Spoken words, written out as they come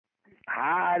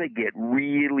how to get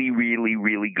really, really,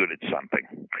 really good at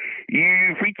something.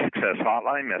 You've reached Success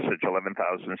Hotline, message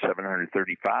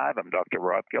 11,735. I'm Dr.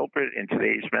 Rob Gilbert, and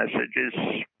today's message is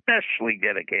especially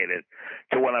dedicated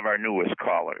to one of our newest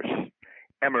callers,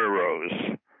 Emma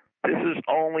Rose. This is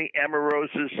only Emma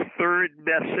Rose's third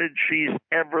message she's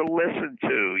ever listened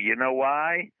to. You know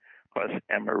why? Because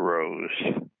Emma Rose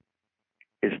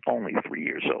is only 3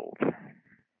 years old.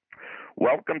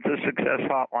 Welcome to Success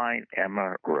Hotline,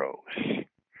 Emma Rose.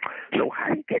 So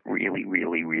how do you get really,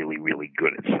 really, really, really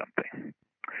good at something?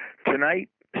 Tonight,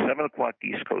 7 o'clock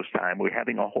East Coast time, we're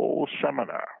having a whole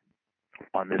seminar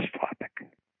on this topic.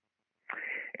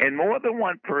 And more than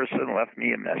one person left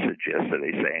me a message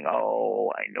yesterday saying,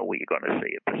 oh, I know what you're going to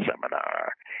say at the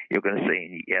seminar. You're going to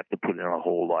say you have to put in a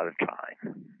whole lot of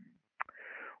time.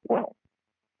 Well,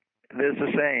 there's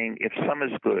a saying, if some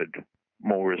is good,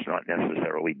 more is not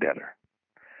necessarily better.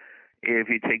 If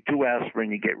you take 2 aspirin,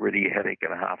 you get rid of your headache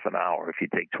in a half an hour. If you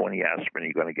take 20 aspirin,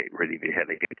 you're going to get rid of your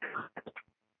headache.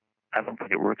 I don't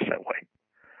think it works that way.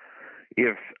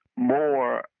 If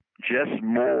just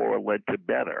more led to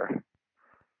better,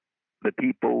 the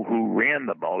people who ran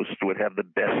the most would have the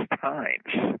best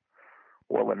times.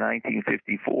 Well, in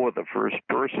 1954, the first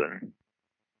person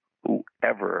who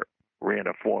ever ran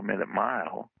a 4-minute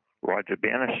mile, Roger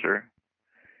Bannister,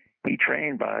 he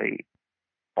trained by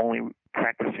only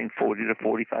practicing 40 to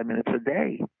 45 minutes a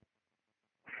day.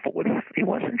 He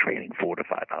wasn't training 4 to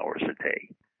 5 hours a day.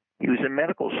 He was in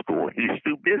medical school. He was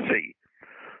too busy.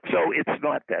 So it's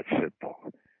not that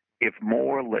simple. If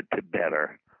more led to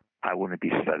better, I wouldn't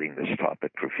be studying this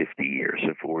topic for 50 years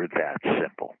if it were that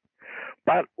simple.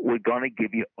 But we're going to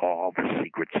give you all the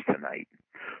secrets tonight.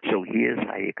 So here's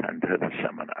how you come to the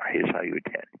seminar. Here's how you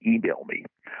attend. Email me.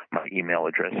 My email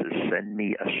address is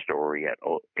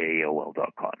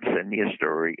sendmeastory@AOL.com. Send me a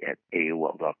story at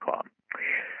AOL.com.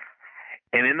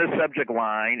 And in the subject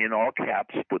line, in all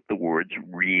caps, put the words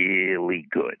really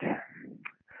good.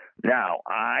 Now,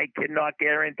 I cannot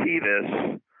guarantee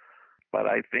this, but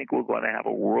I think we're going to have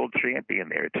a world champion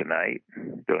there tonight,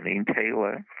 Doneen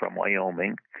Taylor from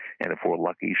Wyoming. And if we're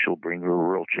lucky, she'll bring her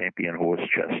world champion horse,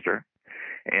 Chester.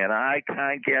 And I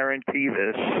can't guarantee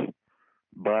this,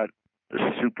 but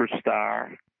the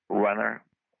superstar runner,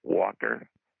 walker,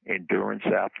 endurance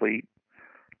athlete,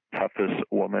 toughest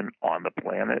woman on the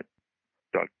planet,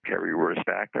 Dr. Terry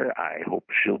Rohrstacker, I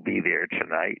hope she'll be there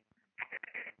tonight.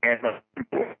 And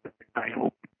I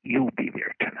hope you'll be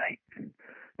there tonight.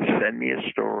 Send me a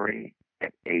story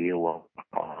at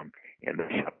AOL.com in the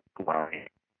subject line,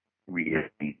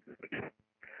 really good.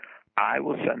 I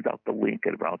will send out the link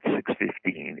at about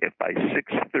 6:15. If by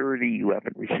 6:30 you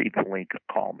haven't received the link,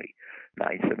 call me,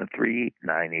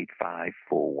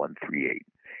 973-985-4138.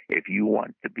 If you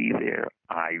want to be there,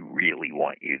 I really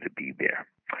want you to be there.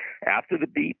 After the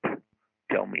beep,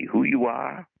 tell me who you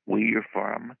are, where you're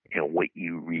from, and what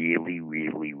you really,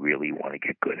 really, really want to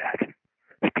get good at.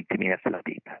 Speak to me after the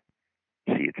beep.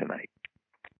 See you tonight.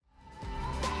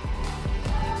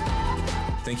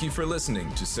 Thank you for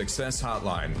listening to Success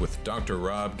Hotline with Dr.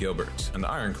 Rob Gilbert, an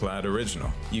Ironclad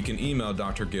original. You can email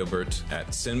Dr. Gilbert at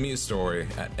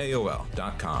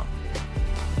sendmeastory@AOL.com.